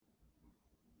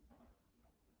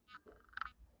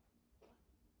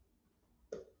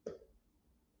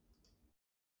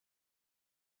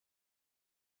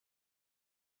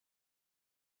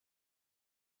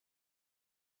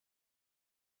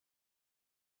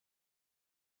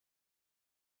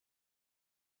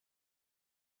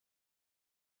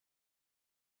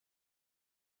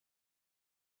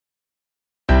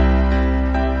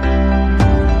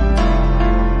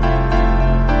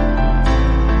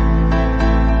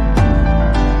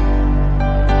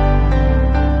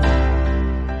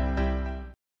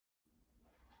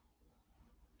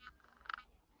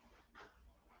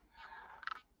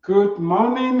Good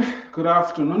morning, good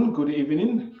afternoon, good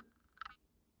evening.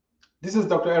 This is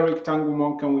Dr. Eric Tangu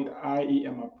Monkan with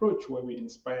IEM Approach, where we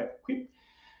inspire, equip,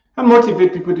 and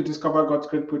motivate people to discover God's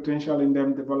great potential in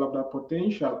them, develop that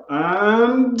potential,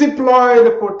 and deploy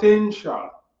the potential.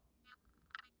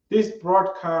 This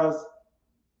broadcast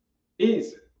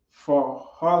is for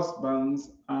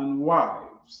husbands and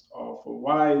wives, or for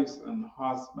wives and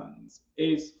husbands.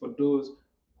 It's for those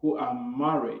who are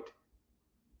married.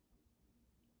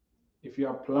 If you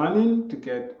are planning to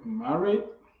get married,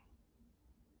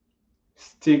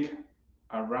 stick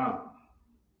around.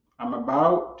 I'm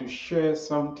about to share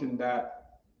something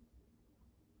that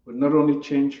will not only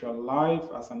change your life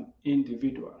as an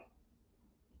individual,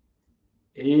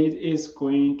 it is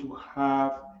going to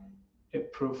have a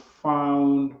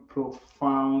profound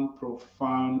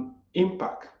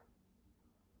impact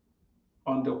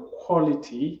on the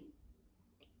quality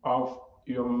of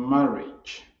your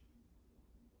marriage.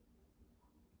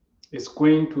 It's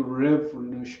going to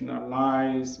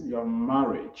revolutionize your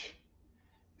marriage.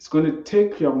 It's going to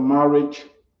take your marriage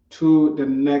to the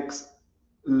next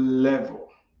level.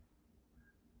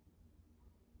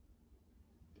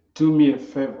 Do me a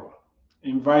favor,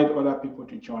 invite other people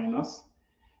to join us.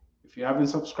 If you haven't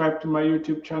subscribed to my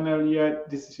YouTube channel yet,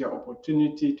 this is your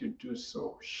opportunity to do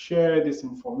so. Share this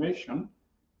information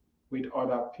with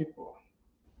other people.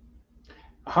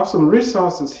 I have some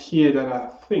resources here that I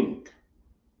think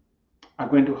are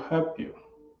going to help you.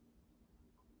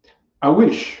 I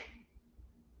wish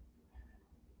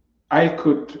I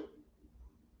could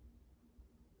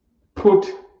put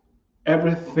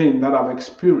everything that I've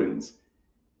experienced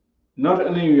not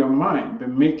only in your mind, but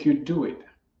make you do it.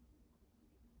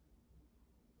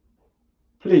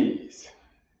 Please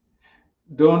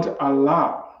don't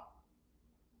allow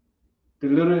the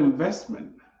little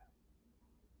investment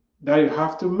that you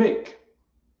have to make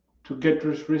to get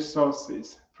those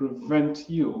resources prevent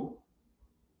you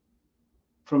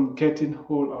from getting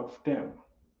hold of them.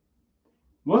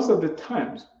 Most of the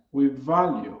times, we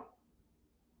value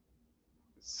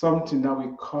something that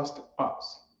will cost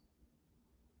us.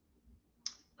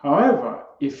 However,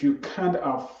 if you can't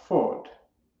afford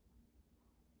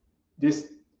these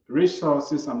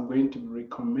resources I'm going to be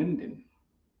recommending,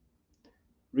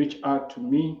 reach out to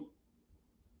me.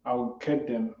 I will get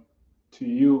them to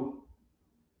you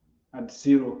at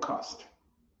zero cost.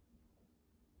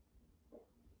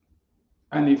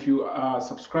 And if you are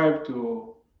subscribed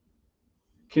to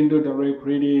Kindle Direct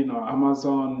Reading or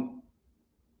Amazon,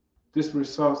 these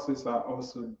resources are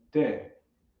also there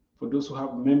for those who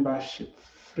have membership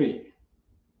free.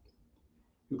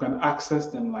 You can access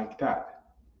them like that.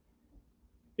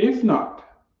 If not,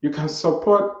 you can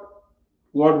support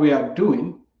what we are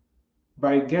doing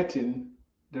by getting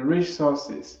the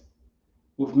resources.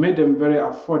 We've made them very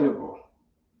affordable.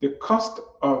 The cost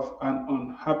of an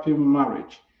unhappy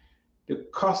marriage, the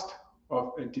cost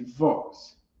of a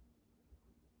divorce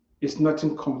is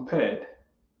nothing compared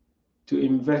to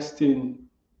investing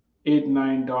 $8,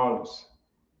 $9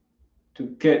 to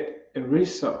get a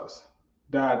resource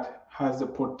that has the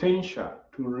potential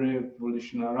to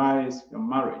revolutionize your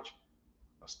marriage.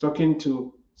 I was talking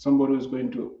to somebody who's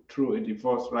going through a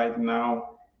divorce right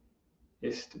now.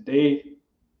 Yesterday,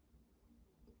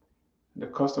 the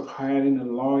cost of hiring a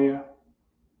lawyer,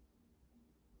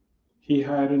 he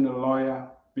hiring a lawyer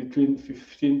between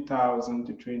 $15,000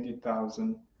 to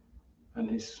 $20,000, and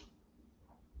his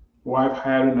wife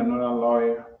hiring another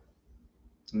lawyer,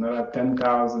 another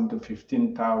 $10,000 to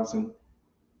 $15,000.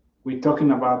 We're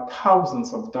talking about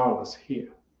thousands of dollars here.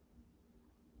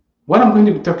 What I'm going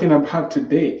to be talking about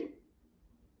today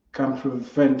can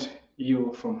prevent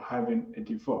you from having a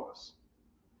divorce.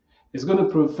 It's going to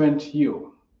prevent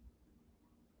you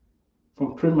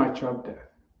from premature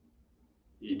death.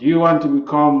 Do you want to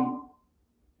become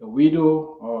a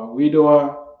widow or a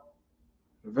widower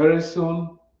very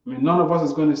soon? I mean, none of us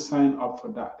is going to sign up for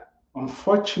that.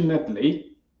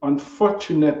 Unfortunately,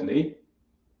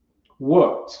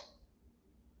 words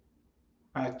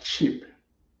are cheap.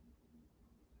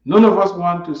 None of us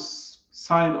want to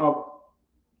sign up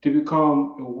to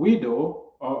become a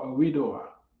widow or a widower.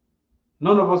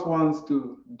 None of us wants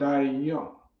to die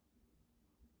young.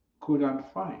 Good and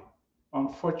fine.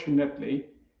 Unfortunately,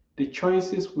 the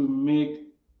choices we make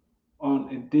on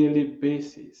a daily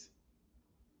basis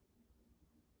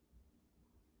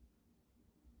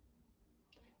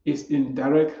is in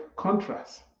direct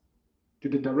contrast to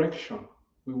the direction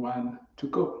we want to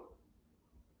go.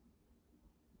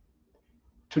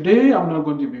 Today, I'm not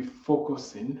going to be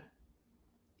focusing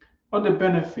on the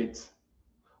benefits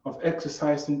of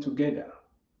exercising together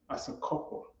as a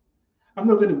couple. I'm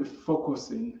not going to be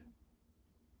focusing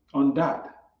on that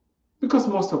because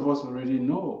most of us already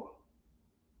know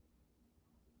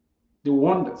the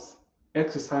wonders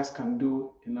exercise can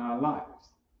do in our lives.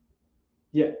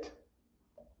 Yet,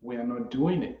 we are not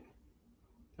doing it.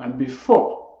 And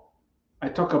before I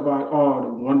talk about all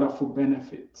the wonderful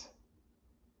benefits,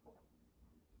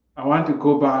 I want to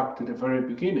go back to the very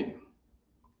beginning.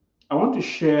 I want to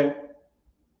share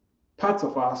parts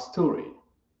of our story,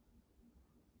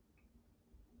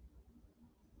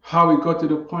 how we got to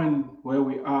the point where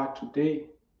we are today,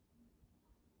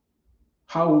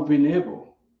 how we've been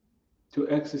able to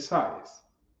exercise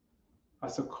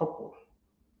as a couple.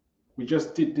 We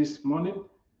just did this morning.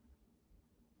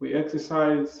 We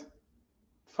exercise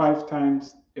 5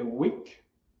 times a week: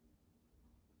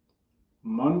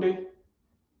 Monday,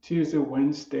 Tuesday,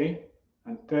 Wednesday,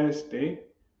 and Thursday.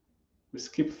 We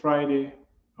skip Friday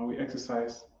and we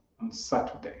exercise on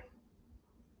Saturday,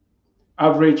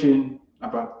 averaging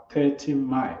about 30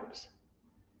 miles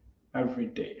every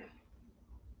day.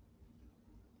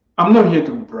 I'm not here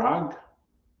to brag.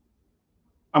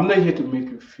 I'm not here to make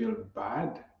you feel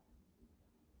bad.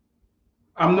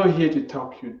 I'm not here to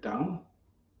talk you down.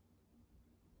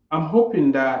 I'm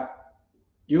hoping that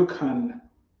you can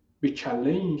be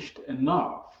challenged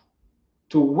enough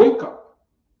to wake up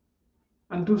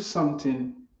and do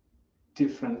something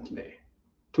differently,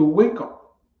 to wake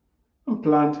up and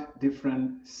plant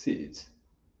different seeds.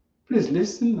 Please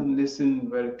listen and listen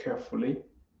very carefully.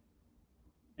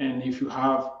 And if you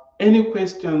have any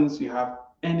questions, you have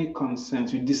any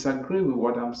concerns, you disagree with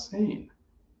what I'm saying,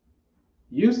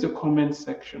 use the comment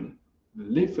section,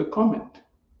 leave a comment.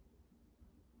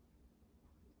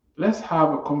 Let's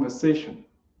have a conversation.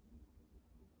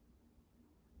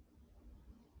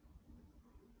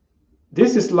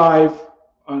 This is live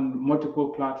on multiple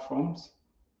platforms,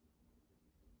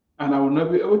 and I will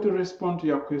not be able to respond to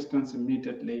your questions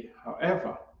immediately.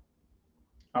 However,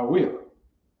 I will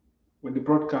when the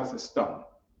broadcast is done.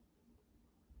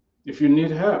 If you need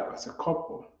help as a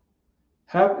couple,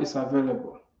 help is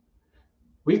available.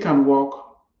 We can work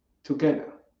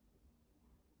together.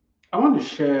 I want to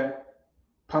share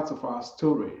parts of our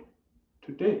story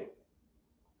today,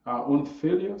 our own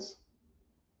failures,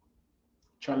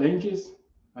 challenges,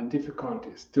 and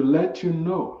difficulties, to let you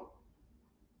know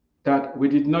that we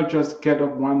did not just get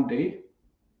up one day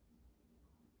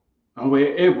and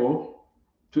we're able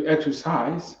to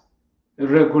exercise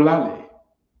regularly.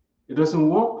 It doesn't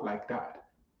work like that.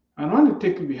 I want to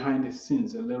take you behind the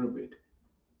scenes a little bit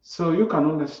so you can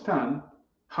understand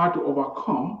how to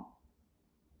overcome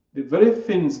the very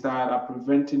things that are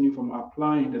preventing you from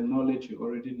applying the knowledge you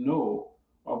already know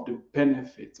of the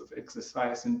benefits of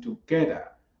exercising together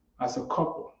as a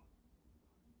couple.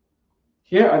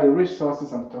 Here are the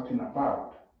resources I'm talking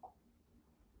about.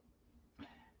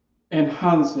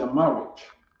 Enhance Your Marriage.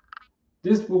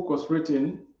 This book was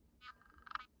written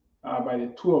by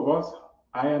the two of us.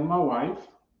 I and my wife.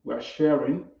 We are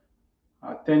sharing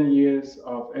 10 years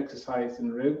of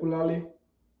exercising regularly,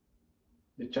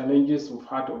 the challenges we've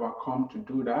had to overcome to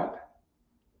do that,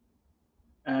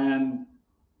 and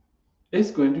it's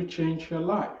going to change your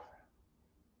life.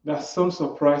 There's some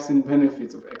surprising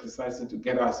benefits of exercising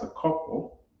together as a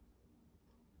couple,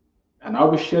 and I'll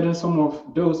be sharing some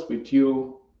of those with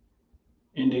you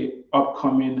in the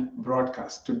upcoming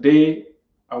broadcast. Today,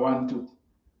 I want to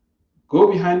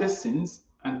go behind the scenes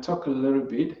and talk a little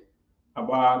bit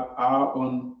about our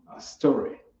own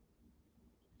story.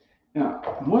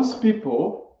 Now, most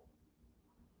people,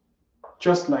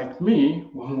 just like me,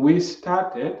 when we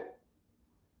started,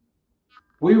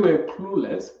 we were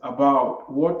clueless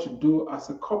about what to do as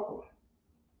a couple.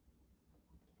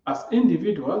 As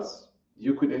individuals,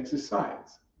 you could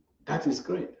exercise. That is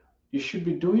great. You should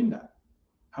be doing that.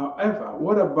 However,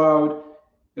 what about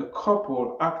a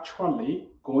couple actually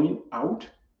going out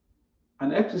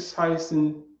and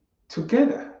exercising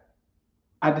together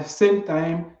at the same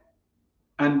time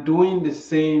and doing the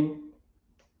same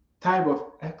type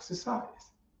of exercise?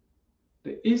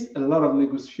 There is a lot of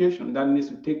negotiation that needs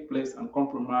to take place and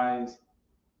compromise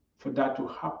for that to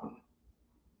happen.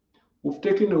 We've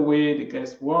taken away the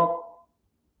guesswork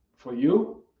for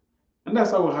you, and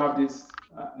that's why we have this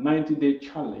 90-day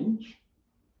challenge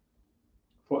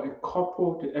for a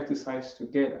couple to exercise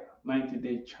together.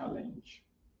 90-day challenge.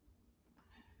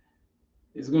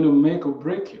 It's going to make or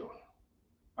break you.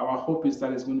 Our hope is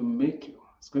that it's going to make you.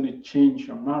 It's going to change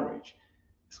your marriage.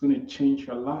 It's going to change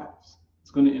your lives.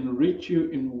 It's going to enrich you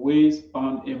in ways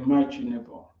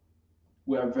unimaginable.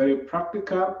 We are very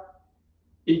practical.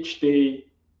 Each day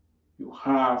you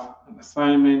have an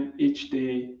assignment. Each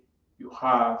day you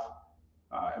have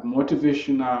a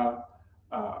motivational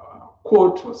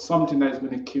quote or something that is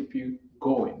going to keep you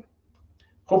going.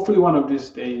 Hopefully, one of these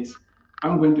days,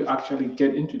 I'm going to actually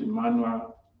get into the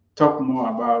manual, talk more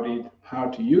about it, how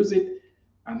to use it,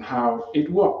 and how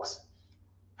it works.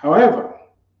 However,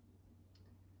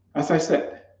 as I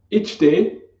said, each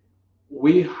day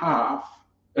we have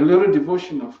a little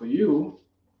devotional for you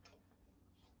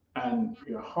and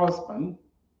your husband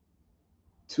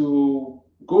to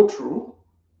go through,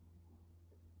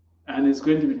 and it's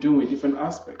going to be doing with different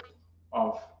aspects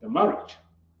of the marriage.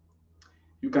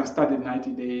 You can start in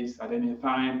 90 days at any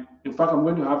time. In fact, I'm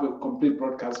going to have a complete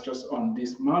broadcast just on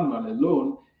this manual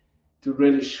alone to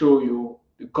really show you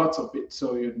the guts of it,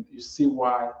 so you see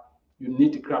why you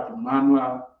need to grab the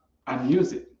manual and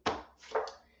use it.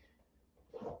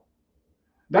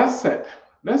 That said,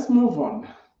 let's move on.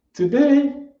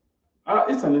 Today,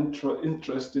 it's an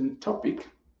interesting topic,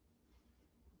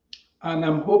 and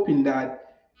I'm hoping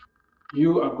that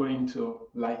you are going to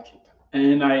like it.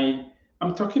 And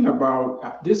I'm talking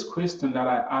about this question that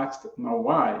I asked my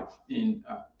wife in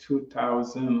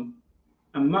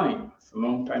 2009. It's a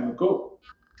long time ago.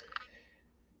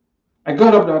 I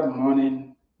got up that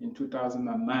morning in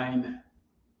 2009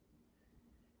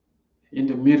 in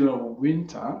the middle of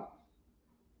winter.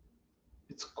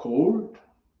 It's cold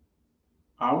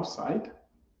outside.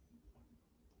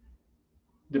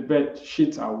 The bed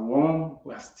sheets are warm.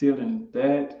 We're still in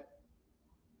bed.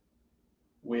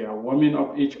 We are warming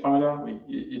up each other.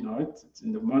 It's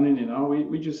in the morning.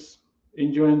 We just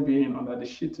enjoying being under the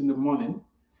sheets in the morning.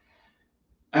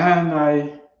 And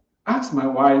I asked my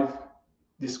wife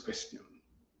this question: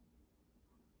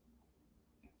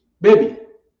 "Baby,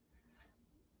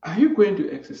 are you going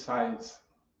to exercise?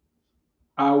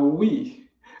 Are we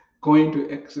going to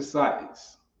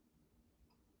exercise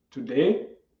today?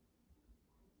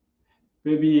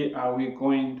 Baby, are we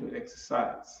going to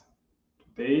exercise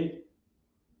today?"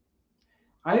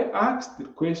 I asked the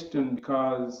question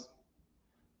because I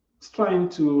was trying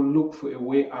to look for a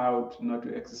way out not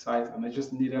to exercise, and I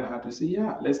just needed her to say,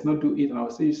 "Yeah, let's not do it." And I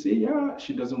would say, "You see, yeah,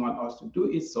 she doesn't want us to do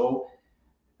it, so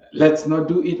let's not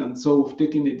do it." And so we've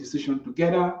taken a decision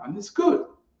together, and it's good.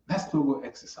 Let's not go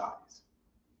exercise.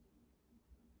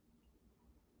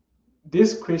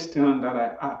 This question that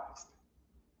I asked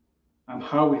and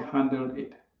how we handled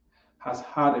it has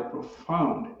had a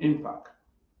profound impact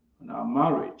on our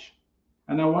marriage.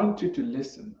 And I want you to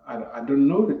listen. I don't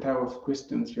know the type of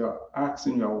questions you're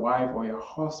asking your wife or your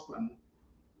husband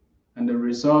and the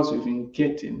results you've been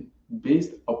getting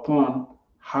based upon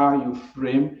how you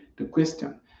frame the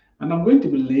question. And I'm going to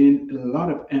be laying a lot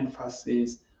of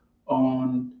emphasis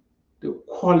on the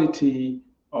quality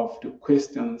of the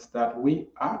questions that we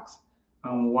ask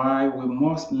and why we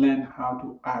must learn how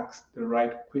to ask the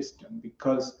right question,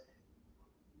 because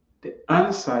the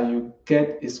answer you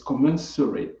get is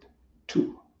commensurate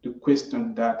to the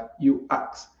question that you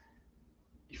ask.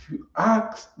 If you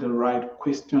ask the right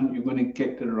question, you're going to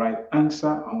get the right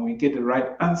answer. And when you get the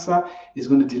right answer, it's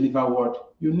going to deliver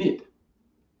what you need.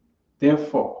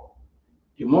 Therefore,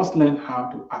 you must learn how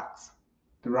to ask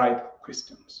the right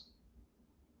questions.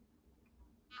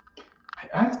 I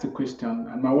asked the question,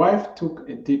 and my wife took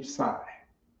a deep sigh.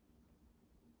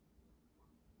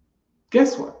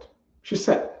 Guess what? She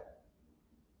said,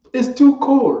 "It's too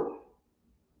cold.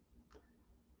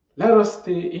 Let us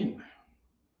stay in."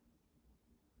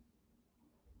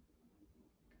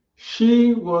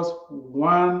 She was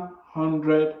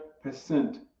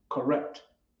 100% correct.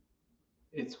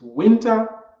 It's winter.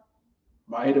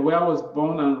 By the way, I was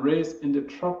born and raised in the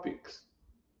tropics.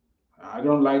 I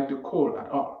don't like the cold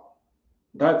at all.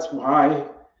 That's why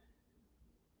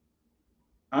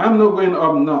I'm not going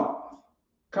up north.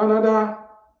 Canada,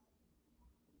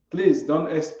 please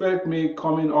don't expect me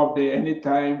coming up there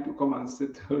anytime to come and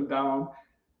settle down.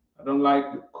 I don't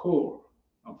like the cold.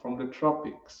 I'm from the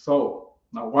tropics. So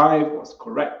my wife was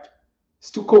correct.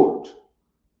 It's too cold.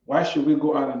 Why should we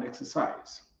go out and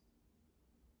exercise?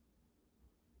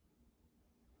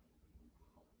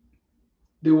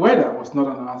 The weather was not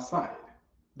on our side.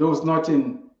 There was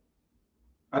nothing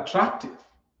attractive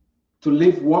to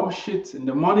leave warm sheets in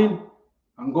the morning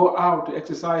and go out to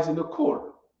exercise in the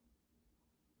cold.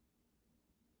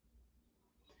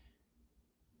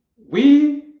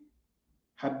 We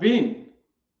had been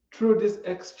through this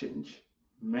exchange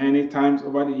many times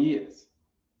over the years.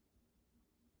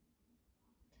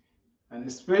 And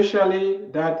especially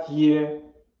that year,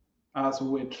 as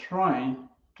we were trying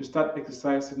to start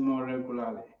exercising more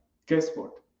regularly. Guess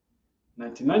what?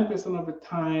 99% of the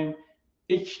time,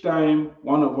 each time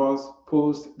one of us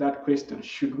posed that question,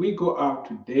 should we go out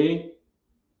today?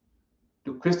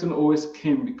 The question always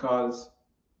came because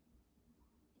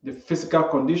The physical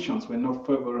conditions were not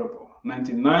favorable.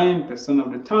 99%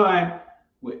 of the time,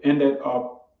 we ended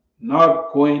up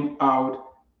not going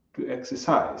out to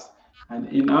exercise. And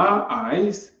in our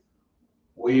eyes,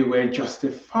 we were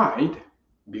justified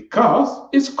because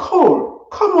it's cold.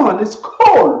 Come on, it's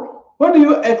cold. What do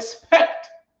you expect?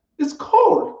 It's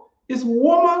cold. It's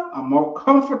warmer and more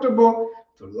comfortable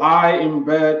to lie in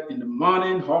bed in the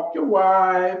morning, hug your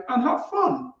wife, and have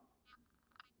fun.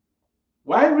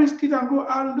 Why risk it and go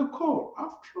out in the cold?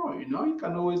 After all, you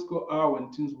can always go out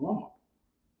when things warm up.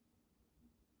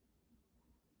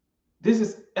 This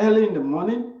is early in the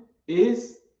morning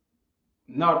is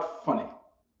not funny.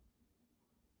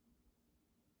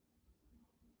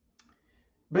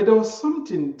 But there was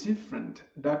something different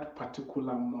that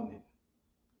particular morning.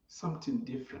 Something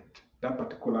different that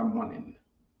particular morning.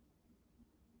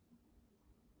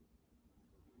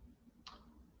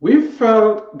 We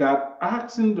felt that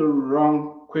asking the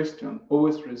wrong question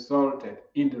always resulted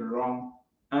in the wrong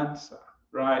answer,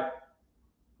 right?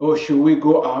 Or should we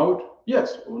go out?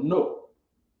 Yes or no?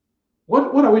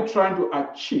 What are we trying to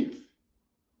achieve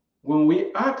when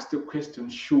we ask the question,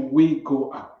 should we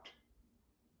go out?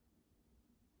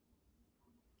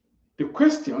 The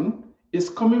question is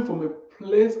coming from a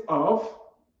place of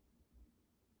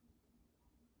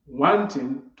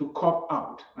wanting to cop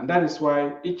out. And that is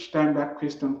why each time that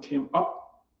question came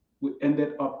up, we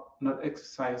ended up not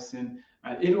exercising,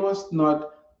 and it was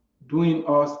not doing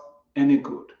us any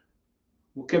good.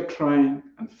 We kept trying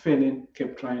and failing,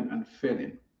 kept trying and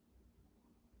failing.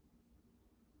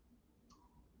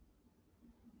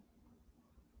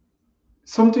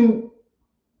 Something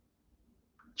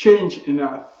changed in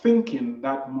our thinking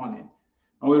that morning,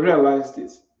 and we realized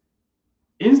this.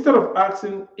 Instead of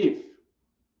asking if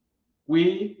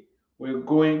we were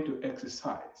going to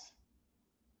exercise,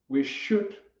 we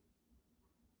should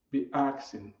be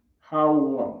asking how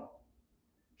warm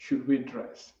should we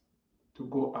dress to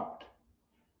go out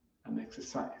and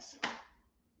exercise.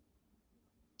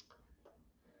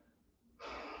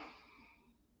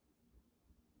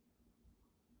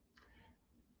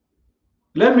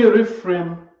 Let me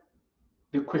reframe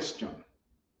the question.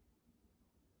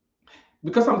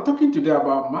 Because I'm talking today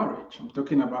about marriage, I'm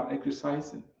talking about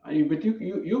exercising. But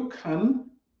you can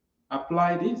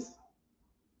apply this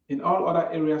in all other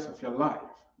areas of your life,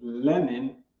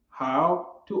 learning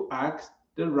how to ask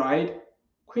the right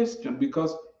question.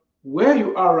 Because where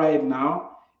you are right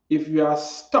now, if you are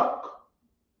stuck,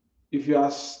 if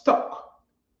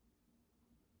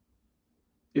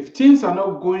things are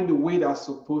not going the way they're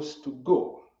supposed to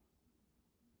go,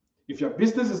 if your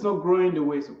business is not growing the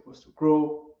way it's supposed to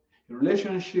grow, your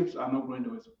relationships are not growing the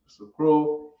way it's supposed to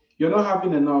grow, you're not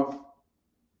having enough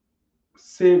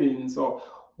savings, or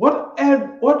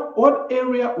whatever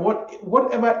area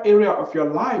of your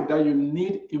life that you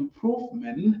need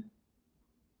improvement,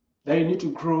 that you need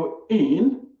to grow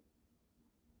in,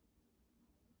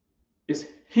 is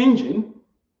hinging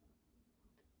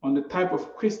on the type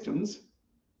of questions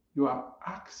you are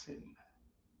asking.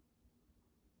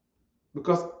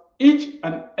 Because each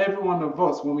and every one of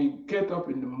us, when we get up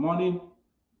in the morning,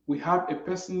 we have a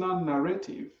personal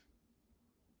narrative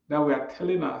that we are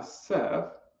telling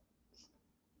ourselves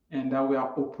and that we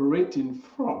are operating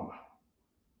from.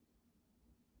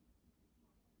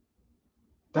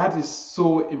 That is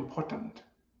so important.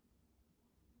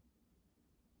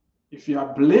 If you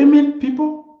are blaming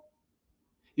people,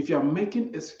 if you are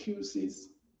making excuses,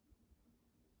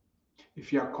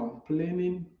 if you are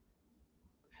complaining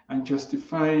and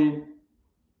justifying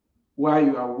why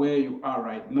you are where you are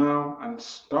right now and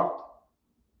stuck,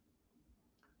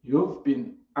 you've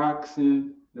been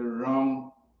asking the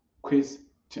wrong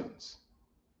questions.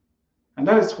 And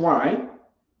that is why,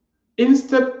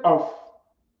 instead of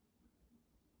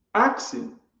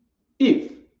asking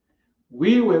if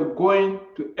we were going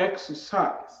to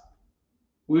exercise,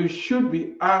 we should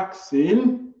be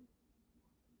asking.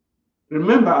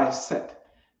 Remember, I said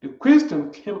the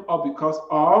question came up because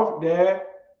of the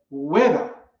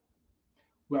weather.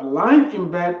 We're lying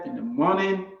in bed in the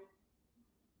morning.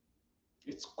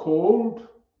 It's cold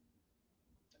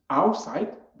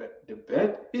outside, but the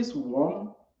bed is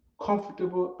warm,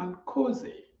 comfortable, and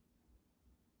cozy.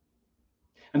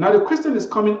 And now the question is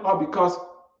coming up because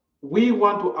we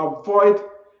want to avoid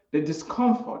the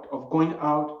discomfort of going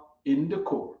out in the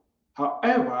cold.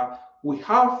 However, we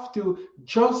have to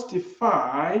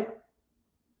justify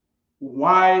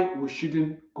why we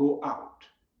shouldn't go out.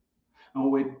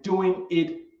 And we're doing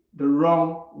it the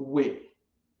wrong way.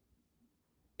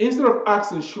 Instead of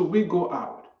asking, should we go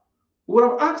out? We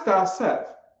would have asked ourselves,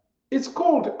 it's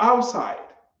cold outside.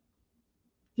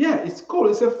 Yeah, it's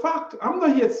cold. It's a fact. I'm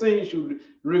not here saying you should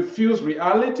refuse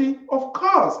reality. Of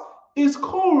course, it's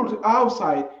cold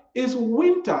outside. It's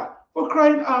winter. For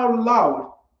crying out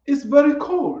loud, it's very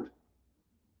cold.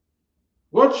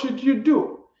 What should you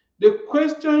do? The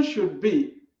question should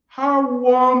be, how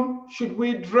warm should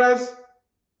we dress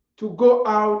to go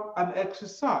out and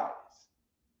exercise?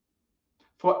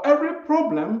 For every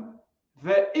problem,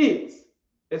 there is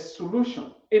a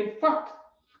solution. In fact,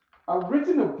 I've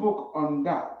written a book on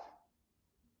that.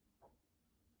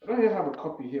 I don't even have a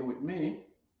copy here with me.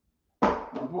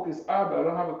 My book is out, but I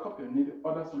don't have a copy. I need to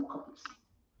order some copies.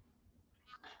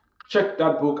 Check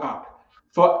that book out.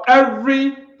 For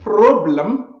every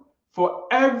problem,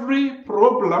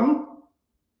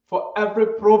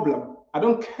 I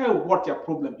don't care what your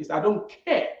problem is. I don't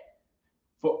care.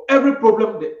 For every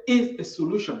problem, there is a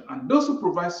solution. And those who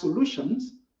provide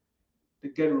solutions, they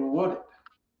get rewarded.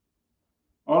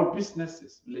 All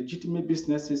businesses, legitimate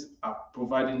businesses, are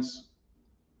providing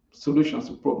solutions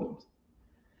to problems.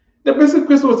 The basic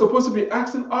question we're supposed to be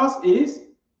asking us is,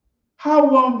 how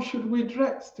warm should we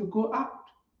dress to go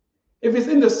out? If it's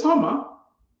in the summer,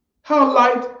 how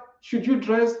light should you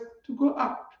dress to go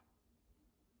out?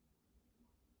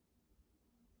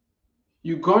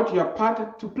 You got your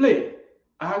part to play.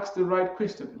 Ask the right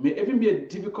question. It may even be a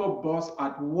difficult boss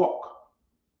at work.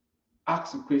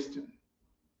 Ask the question.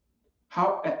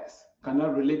 How else can I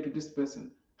relate to this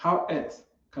person? How else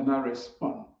can I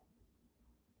respond?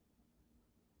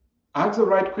 Ask the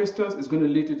right questions is going to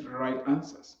lead you to the right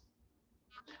answers.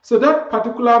 So that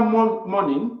particular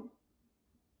morning,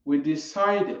 we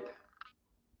decided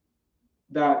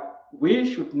that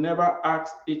we should never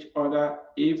ask each other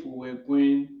if we were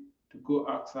going to go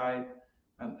outside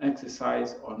and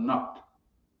exercise or not.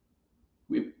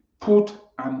 We put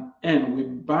an end, we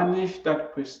banished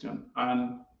that question,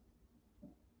 and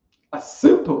as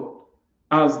simple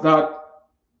as that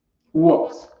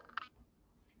was,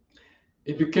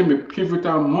 it became a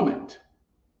pivotal moment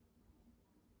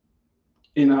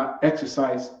in our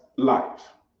exercise life.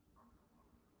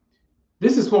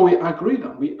 This is what we agreed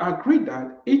on. We agreed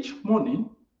that each morning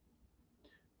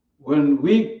when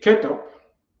we get up,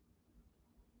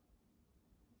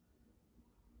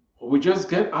 we just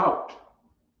get out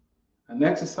and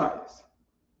exercise.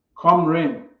 Come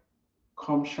rain,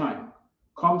 come shine,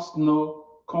 come snow,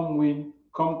 come wind,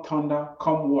 come thunder,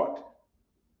 come what?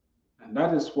 And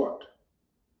that is what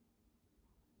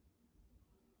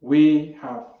we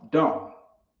have done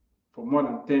for more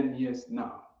than 10 years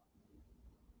now.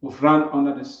 We've run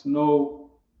under the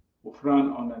snow, we've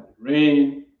run under the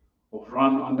rain, we've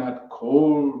run under the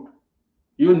cold.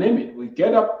 You name it. We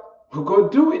get up, we go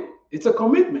do it. It's a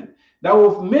commitment that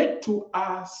we've made to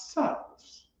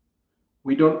ourselves.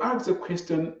 We don't ask the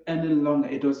question any longer.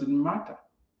 It doesn't matter.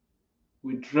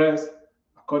 We dress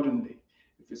accordingly.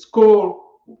 If it's cold,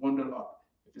 we bundle up.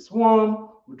 If it's warm,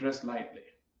 we dress lightly.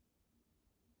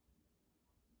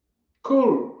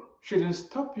 Cold shouldn't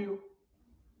stop you.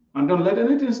 And don't let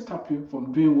anything stop you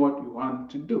from doing what you want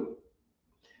to do.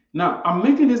 Now, I'm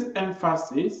making this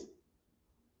emphasis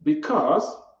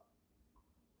because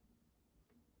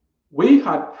we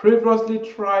had previously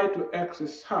tried to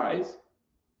exercise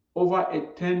over a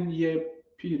 10-year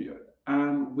period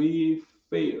and we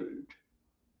failed.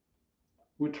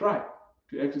 We tried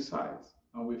to exercise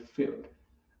and we failed.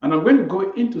 And I'm going to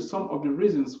go into some of the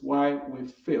reasons why we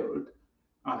failed.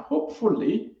 And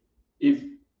hopefully, if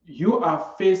you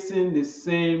are facing the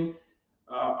same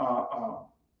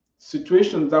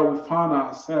situations that we found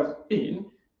ourselves in,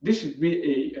 this should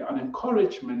be an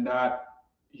encouragement that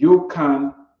you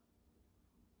can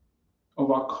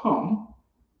overcome,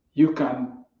 you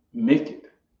can make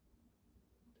it.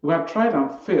 We have tried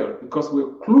and failed because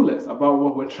we're clueless about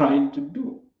what we're trying to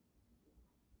do.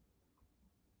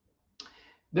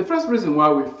 The first reason why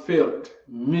we failed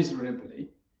miserably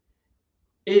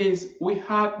is we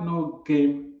had no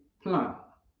game plan.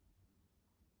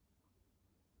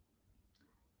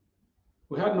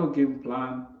 We had no game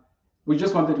plan. We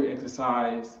just wanted to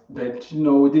exercise, but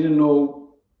we didn't know.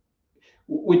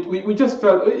 We just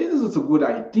felt this is a good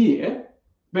idea,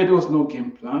 but there was no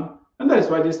game plan. And that is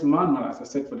why this manual, as I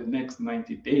said, for the next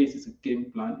 90 days is a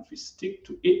game plan. If you stick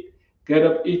to it, get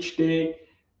up each day,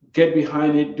 get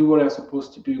behind it, do what you're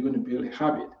supposed to do, you're going to build a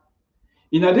habit.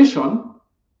 In addition,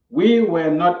 we were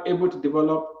not able to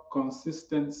develop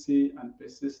consistency and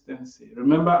persistency.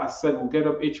 Remember, I said we'll get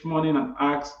up each morning and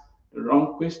ask the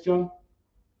wrong question.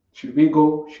 Should we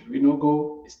go? Should we not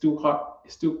go? It's too hot.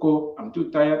 It's too cold. I'm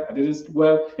too tired. I didn't sleep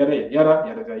well. Yada, yada,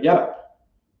 yada, yada.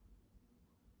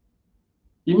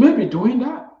 You may be doing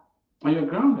that and you're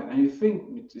grounded and you think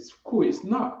it's cool. It's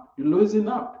not. You're losing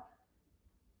out.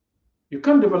 You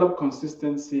can't develop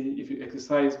consistency if you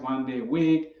exercise 1 day a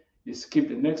week, you skip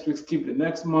the next week, skip the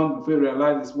next month, before you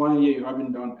realize it's 1 year you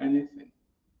haven't done anything.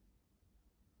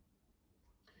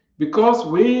 Because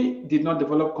we did not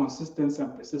develop consistency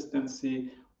and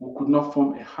persistency, we could not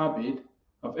form a habit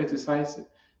of exercising.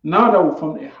 Now that we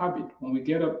form a habit, when we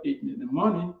get up 8 in the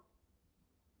morning,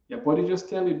 your body just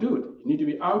tells you, dude, you need to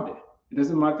be out there. It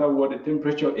doesn't matter what the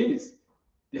temperature is.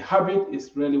 The habit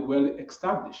is really well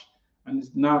established and it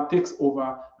now takes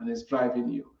over and is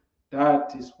driving you.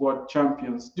 That is what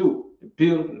champions do. They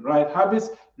build the right habits,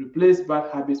 replace bad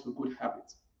habits with good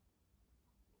habits.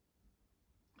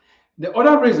 The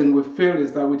other reason we fail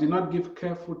is that we did not give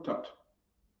careful thought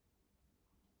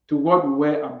to what we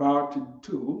were about to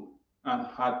do and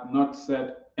had not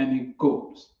set any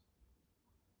goals.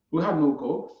 We had no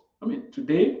goals. I mean,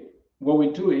 today, what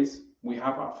we do is we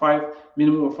have our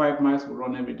minimum of 5 miles we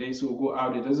run every day. So we'll go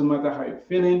out. It doesn't matter how you're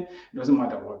feeling. It doesn't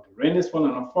matter what the rain is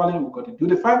falling or not falling. We've got to do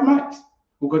the 5 miles.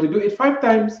 We've got to do it 5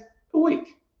 times a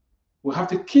week. We have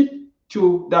to keep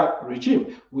to that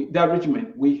regime, that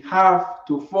regimen. We have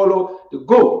to follow the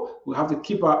goal. We have to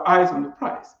keep our eyes on the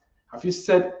prize. Have you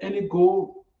set any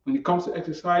goal when it comes to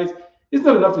exercise? It's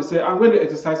not enough to say, I'm going to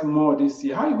exercise more this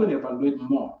year. How are you going to evaluate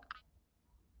more?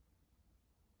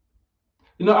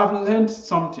 You know, I've learned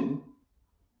something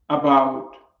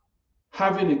about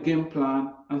having a game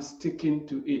plan and sticking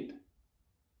to it.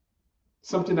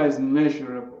 Something that is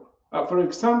measurable. For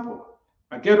example,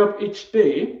 I get up each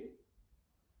day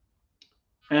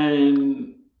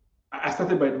and I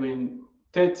started by doing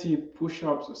 30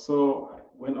 push-ups or so. I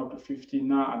went up to 50.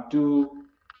 Now I do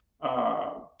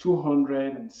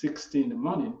 260 in the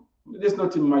morning. There's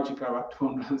nothing magical about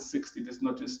 260. There's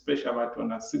nothing special about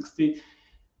 260.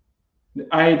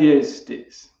 The idea is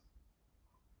this.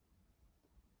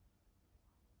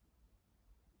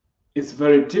 It's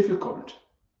very difficult.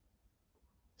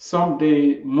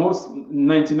 Someday,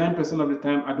 99% of the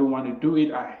time, I don't want to do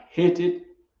it. I hate it.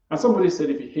 And somebody said,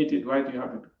 if you hate it, why do you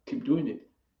have to keep doing it?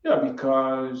 Yeah,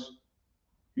 because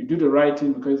you do the right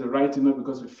thing because it's the right thing, not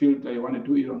because you feel that you want to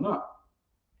do it or not.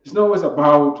 It's not always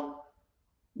about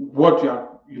what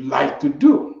you like to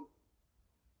do.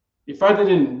 If I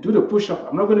didn't do the push-up,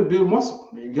 I'm not going to build muscle.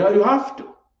 You have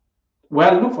to.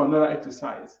 Well, look for another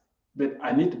exercise, but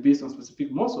I need to build some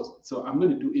specific muscles. So I'm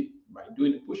going to do it by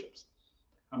doing the push-ups.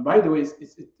 And by the way,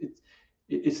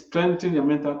 it strengthens your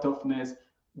mental toughness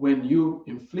when you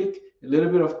inflict a little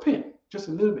bit of pain, just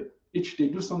a little bit. Each day,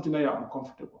 do something that you're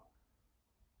uncomfortable.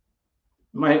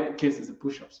 My case is the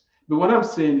push-ups. But what I'm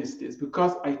saying is this,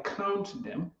 because I count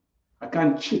them, I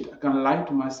can't cheat, I can't lie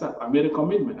to myself. I made a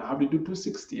commitment. I have to do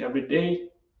 260 every day,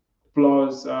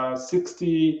 plus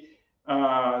 60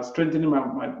 strengthening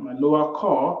my lower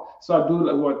core. So I do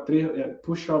like 3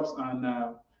 push-ups and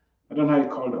I don't know how you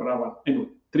call the other one. Anyway,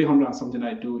 300 and something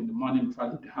I do in the morning before I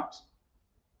leave the house.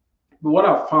 But what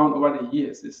I've found over the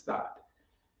years is that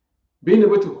being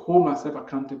able to hold myself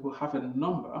accountable, have a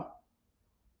number,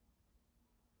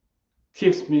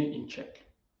 keeps me in check.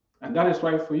 And that is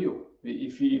why for you,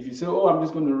 if you say, oh, I'm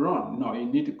just going to run, no, you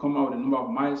need to come out with a number of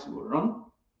miles you will run,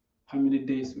 how many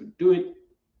days you will do it,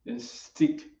 then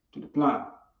stick to the plan.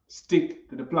 Stick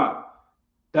to the plan.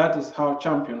 That is how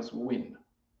champions win.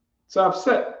 So I've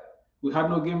said, we had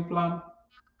no game plan.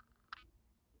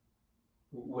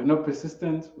 We're not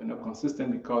persistent. We're not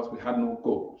consistent because we had no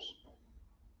goals.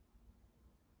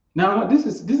 Now, this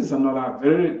is another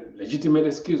very legitimate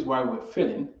excuse why we're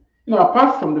failing. You know,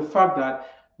 apart from the fact that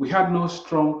we had no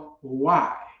strong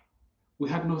why. We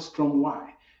had no strong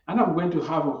why. And I'm going to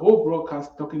have a whole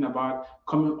broadcast talking about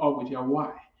coming up with your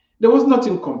why. There was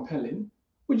nothing compelling.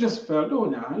 We just felt, oh,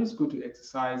 now it's good to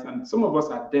exercise. And some of us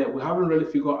are there. We haven't really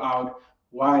figured out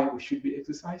why we should be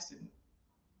exercising.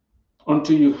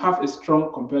 Until you have a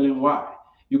strong, compelling why,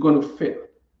 you're going to fail.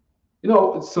 You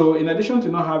know, so in addition to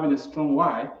not having a strong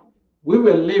why, we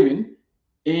were living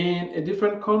in a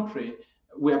different country.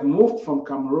 We had moved from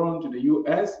Cameroon to the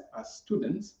US as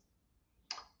students,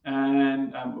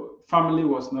 and family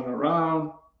was not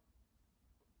around.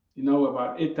 You know,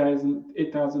 about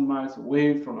 8,000 miles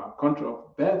away from our country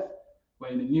of birth. We're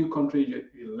in a new country,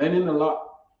 you're learning a lot,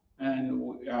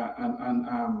 and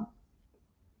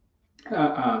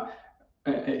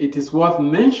it is worth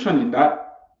mentioning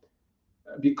that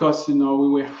because, you know, we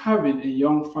were having a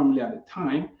young family at the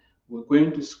time. We're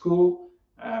going to school,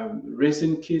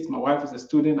 raising kids. My wife is a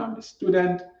student, I'm a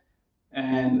student.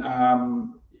 And,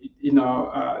 you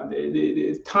know,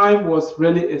 the time was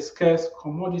really a scarce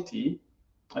commodity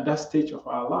at that stage of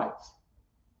our lives.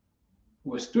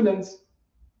 We were students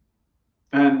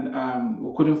and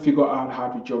we couldn't figure out how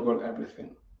to juggle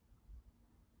everything.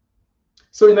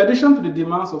 So in addition to the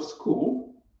demands of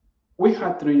school, we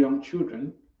had 3 young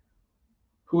children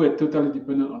who were totally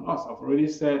dependent on us. I've already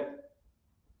said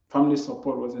family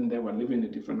support wasn't there. We're living in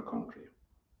a different country.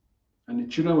 And the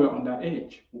children were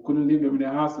underage. We couldn't leave them in the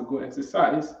house to go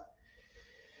exercise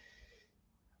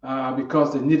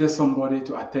because they needed somebody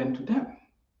to attend to them.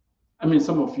 I mean,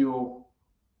 some of you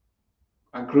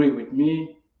agree with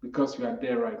me because you are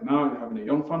there right now, you're having a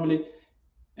young family,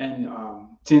 and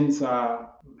things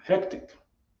are hectic.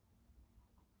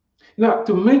 Now,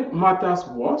 to make matters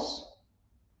worse,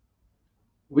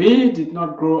 we did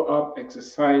not grow up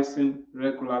exercising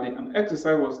regularly, and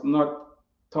exercise was not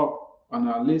top on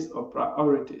our list of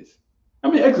priorities. I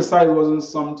mean, exercise wasn't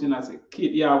something as a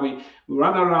kid. Yeah, we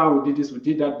ran around, we did this, we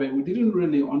did that, but we didn't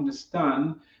really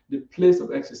understand the place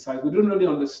of exercise. We didn't really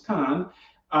understand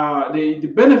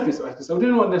the benefits of exercise. We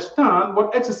didn't understand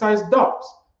what exercise does.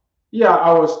 Yeah,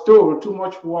 I was told too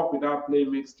much work without play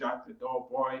makes Jack the dull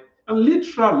boy. And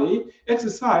literally,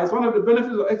 exercise, one of the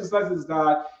benefits of exercise is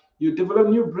that you develop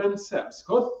new brain cells.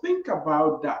 Go think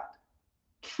about that.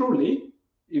 Truly,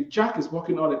 if Jack is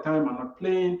working all the time and not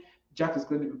playing, Jack is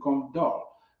going to become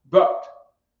dull. But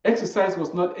exercise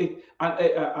was not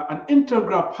an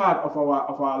integral part of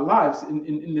our lives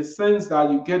in the sense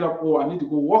that you get up, oh, I need to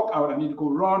go walk out, I need to go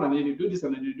run, I need to do this, I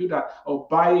need to do that, or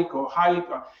bike or hike.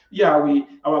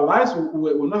 Our lives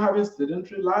we're not having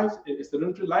sedentary lives, a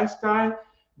sedentary lifestyle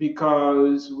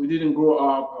because we didn't grow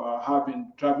up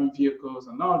driving vehicles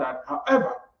and all that.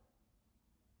 However,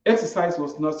 exercise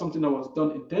was not something that was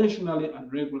done intentionally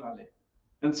and regularly,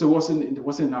 and so it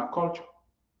wasn't in our culture.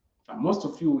 And most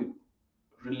of you will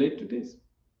relate to this.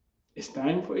 It's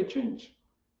time for a change.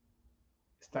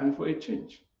 It's time for a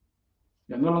change.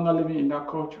 You're no longer living in that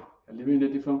culture. You're living in a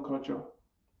different culture,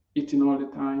 eating all the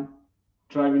time,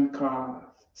 driving cars,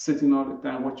 sitting all the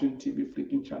time, watching TV,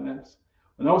 flicking channels.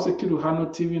 When I was a kid, we had no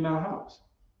TV in our house.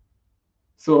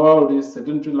 So all this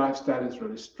sedentary lifestyle is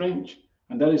really strange.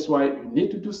 And that is why you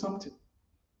need to do something.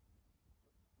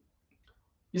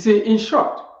 You see, in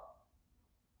short,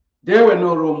 there were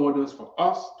no role models for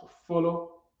us to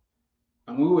follow,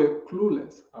 and we were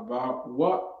clueless about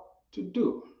what to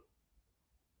do.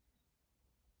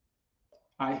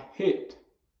 I hate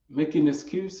making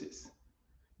excuses.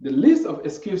 The list of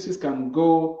excuses can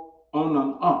go on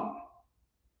and on.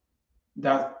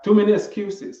 There's too many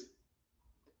excuses.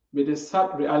 But the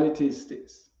sad reality is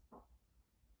this: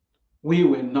 we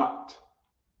were not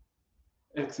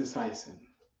exercising.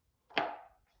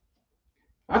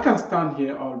 I can stand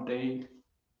here all day,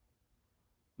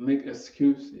 make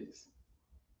excuses.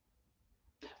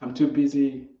 I'm too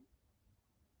busy.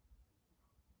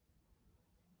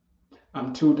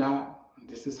 I'm too that.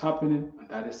 This is happening and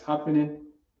that is happening.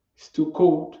 It's too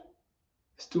cold.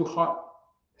 It's too hot.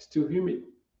 It's too humid.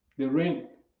 The rain,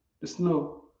 the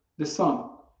snow, the sun,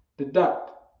 the that.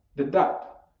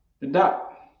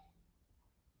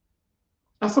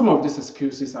 And some of these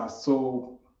excuses are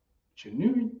so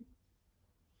genuine.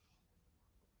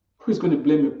 Who is going to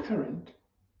blame a parent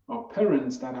or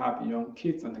parents that have young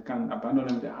kids and they can abandon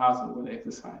them in their house and go to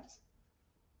exercise?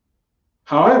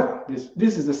 However,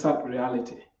 this is the sad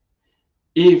reality.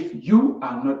 If you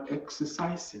are not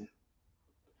exercising,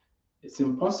 it's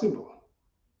impossible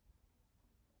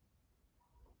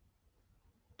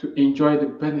to enjoy the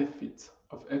benefits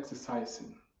of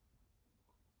exercising.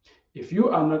 If you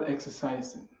are not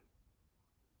exercising,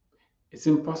 it's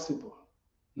impossible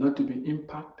not to be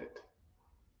impacted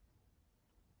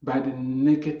by the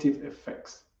negative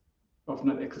effects of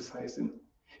not exercising.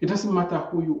 It doesn't matter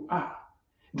who you are.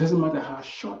 It doesn't matter how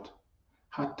short,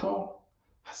 how tall,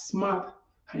 how smart,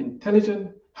 how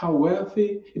intelligent, how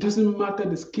wealthy. It doesn't matter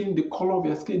the skin, the color of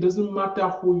your skin. It doesn't matter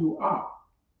who you are.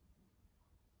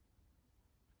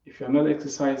 If you're not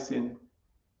exercising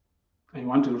and you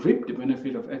want to reap the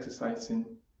benefit of exercising,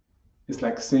 it's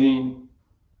like saying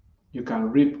you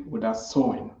can reap without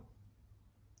sowing.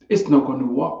 It's not going to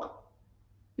work.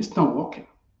 It's not working.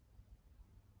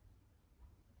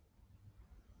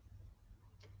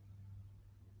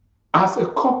 As a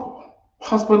couple,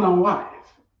 husband and wife,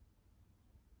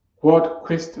 what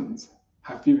questions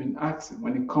have you been asking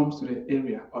when it comes to the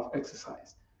area of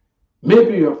exercise?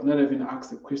 Maybe you have not even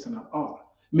asked a question at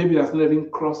all. Maybe it has not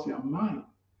even crossed your mind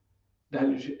that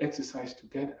you should exercise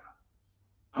together.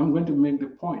 I'm going to make the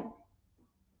point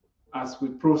as we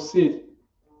proceed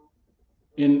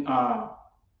in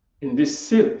this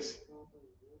series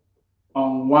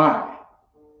on why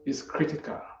it's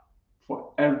critical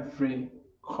for every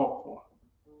couple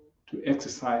to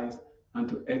exercise and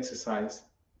to exercise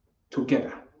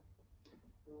together.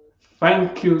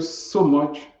 Thank you so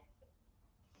much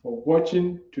for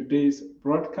watching today's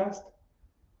broadcast.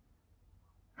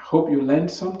 I hope you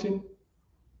learned something.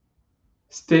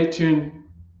 Stay tuned.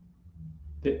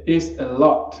 There is a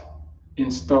lot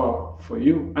in store for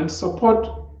you, and support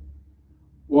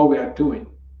what we are doing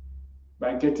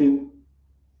by getting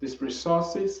these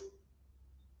resources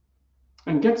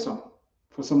and get some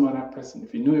for some other person.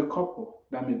 If you know a couple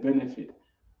that may benefit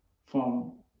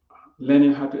from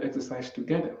learning how to exercise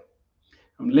together,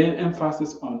 I'm laying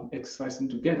emphasis on exercising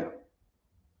together.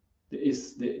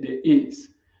 It's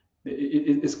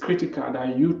critical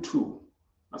that you two,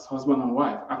 as husband and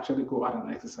wife, actually go out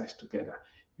and exercise together.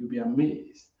 You'll be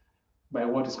amazed by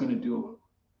what it's going to do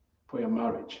for your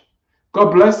marriage.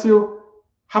 God bless you.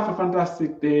 Have a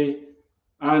fantastic day.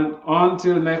 And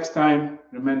until next time,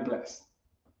 remain blessed.